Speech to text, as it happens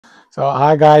So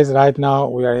hi guys, right now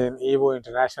we are in Yiwu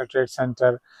International Trade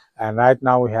Center, and right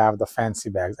now we have the fancy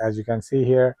bags. As you can see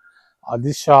here,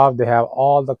 this shop they have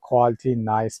all the quality,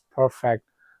 nice, perfect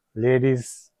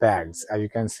ladies bags. As you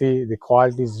can see, the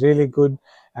quality is really good,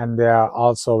 and they are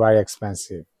also very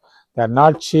expensive. They are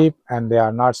not cheap, and they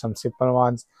are not some simple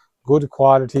ones. Good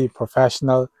quality,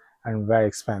 professional, and very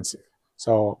expensive.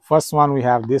 So first one we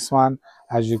have this one.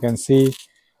 As you can see,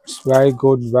 it's very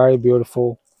good, very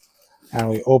beautiful, and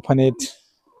we open it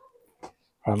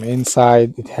from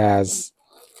inside. It has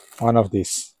one of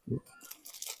these.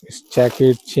 It's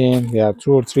jacket chain. There are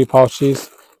two or three pouches.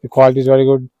 The quality is very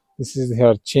good. This is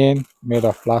her chain made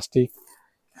of plastic,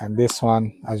 and this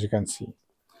one, as you can see,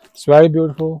 it's very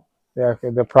beautiful.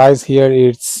 The price here,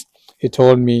 he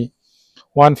told me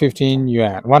 115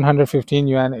 yuan, 115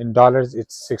 yuan in dollars.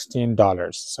 It's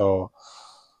 $16. So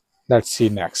let's see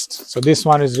next. So this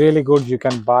one is really good. You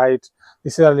can buy it.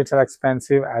 This is a little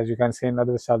expensive. As you can see in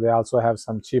other shop, they also have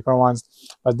some cheaper ones,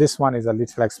 but this one is a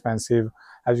little expensive.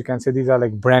 As you can see, these are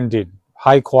like branded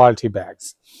high quality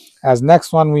bags. As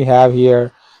next one we have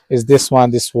here is this one,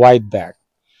 this white bag.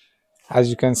 As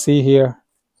you can see here,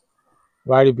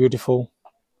 very beautiful.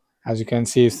 As you can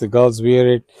see, if the girls wear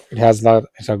it, it has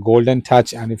it's a golden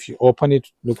touch, and if you open it,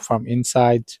 look from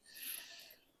inside,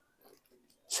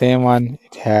 same one,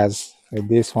 it has like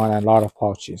this one and a lot of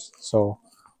pouches. So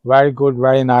very good,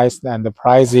 very nice, and the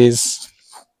price is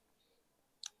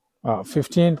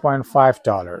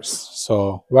 $15.5.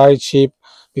 So very cheap,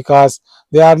 because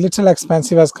they are little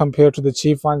expensive as compared to the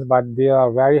cheap ones, but they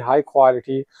are very high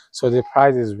quality, so the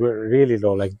price is really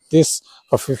low. Like this,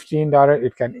 for $15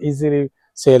 it can easily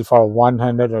sell for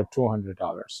 $100 or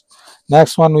 $200.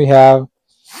 Next one we have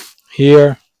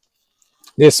here,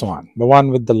 this one, the one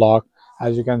with the lock.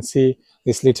 As you can see,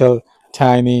 this little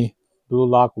tiny blue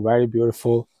lock, very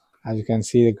beautiful. As you can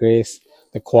see, the grace,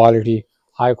 the quality,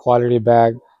 high quality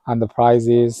bag, and the price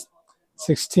is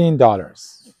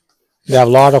 $16. They have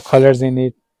a lot of colors in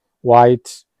it,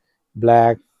 white,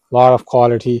 black, lot of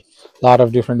quality, lot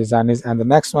of different designs. And the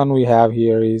next one we have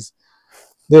here is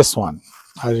this one.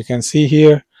 As you can see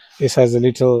here, this has a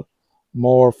little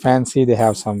more fancy. They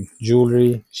have some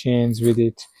jewelry chains with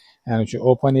it, and if you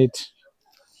open it,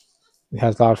 it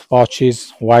has a lot of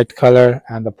pouches, white color,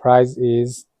 and the price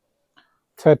is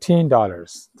 $13.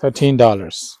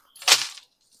 $13.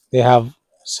 They have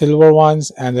silver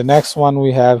ones, and the next one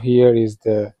we have here is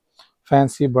the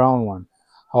fancy brown one.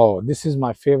 Oh, this is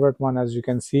my favorite one. As you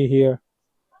can see here,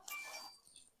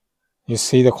 you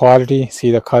see the quality, see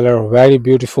the color, very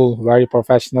beautiful, very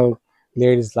professional.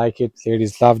 Ladies like it,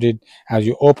 ladies loved it. As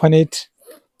you open it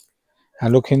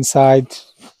and look inside,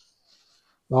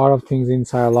 a lot of things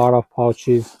inside, a lot of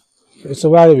pouches. It's a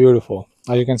very beautiful.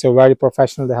 As you can see, very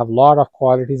professional. They have a lot of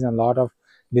qualities and a lot of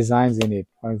designs in it.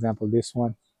 For example, this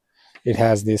one, it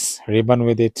has this ribbon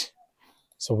with it.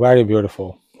 So very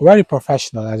beautiful, very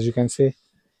professional. As you can see,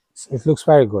 it looks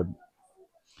very good.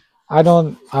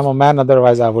 I'm a man,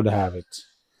 otherwise I would have it.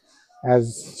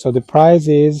 As so, the price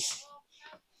is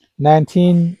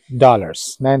 $19.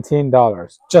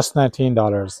 $19, just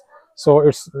 $19. So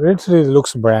it's literally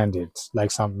looks branded,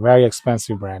 like some very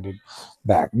expensive branded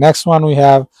bag. Next one we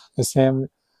have the same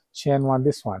chain one.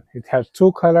 This one, it has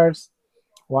two colors.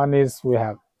 One is we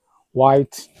have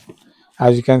white.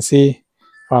 As you can see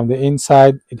from the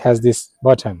inside, it has this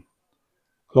button,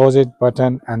 close it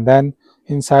button, and then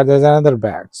inside there's another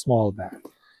bag, small bag,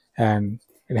 and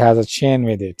it has a chain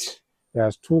with it. It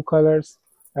has two colors.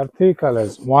 There are three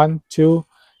colors, one, two,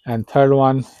 and third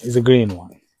one is a green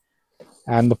one,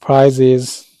 and the price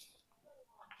is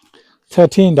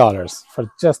 $13,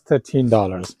 for just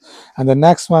 $13. And the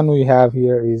next one we have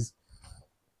here is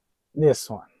this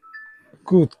one,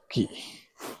 Gucci.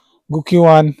 Gucci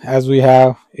one, as we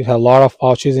have, it has a lot of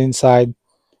pouches inside,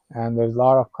 and there's a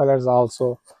lot of colors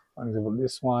also. For example,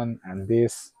 this one and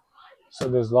this. So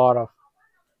there's a lot of,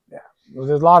 yeah,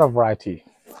 there's a lot of variety,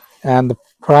 and the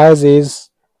price is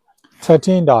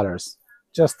 $13,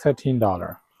 just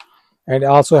 $13. And it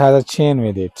also has a chain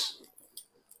with it.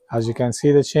 As you can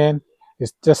see, the chain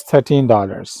is just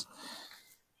 $13.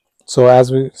 So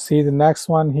as we see the next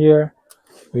one here,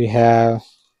 we have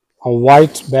a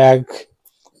white bag.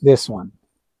 This one,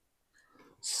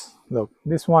 look,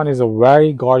 this one is a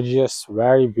very gorgeous,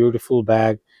 very beautiful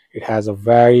bag. It has a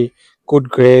very good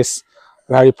grace,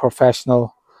 very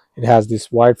professional. It has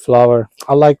this white flower.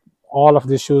 I like all of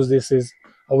the shoes. This is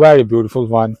a very beautiful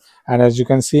one, and as you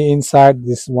can see inside,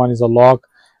 this one is a lock,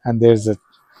 and there's a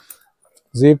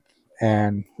zip,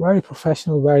 and very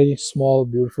professional, very small,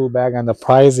 beautiful bag, and the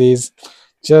price is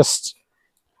just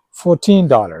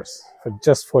 $14 for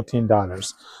just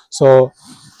 $14. So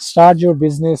start your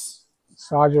business.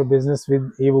 Start your business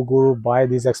with Yiwu Guru. Buy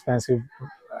these expensive.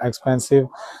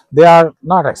 They are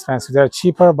not expensive. They are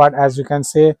cheaper, but as you can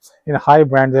say, in a high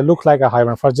brand, they look like a high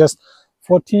brand. For just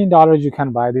 $14, you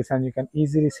can buy this, and you can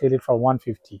easily sell it for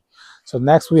 150. So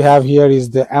next we have here is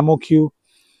the MOQ.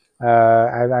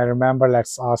 As I remember,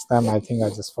 let's ask them. I think I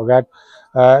just forgot.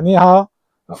 Ni hao,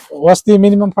 what's the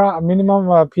minimum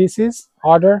pieces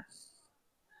order?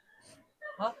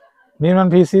 Huh? Minimum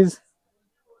pieces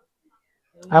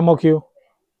MOQ.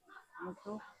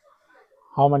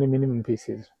 How many minimum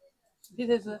pieces?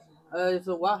 This is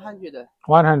 100.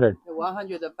 100.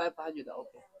 100, 500.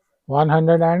 Okay.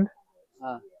 100 and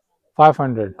Uh,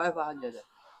 500. 500.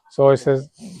 So it says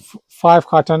 5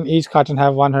 carton. Each carton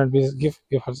have 100 pieces. Give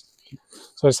us.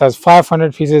 So it says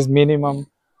 500 pieces minimum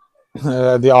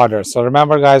the order. So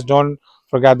remember, guys, don't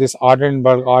forget this. Order in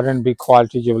bulk, order in big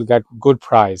quality. You will get good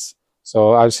price.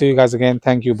 So I'll see you guys again.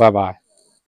 Thank you. Bye bye.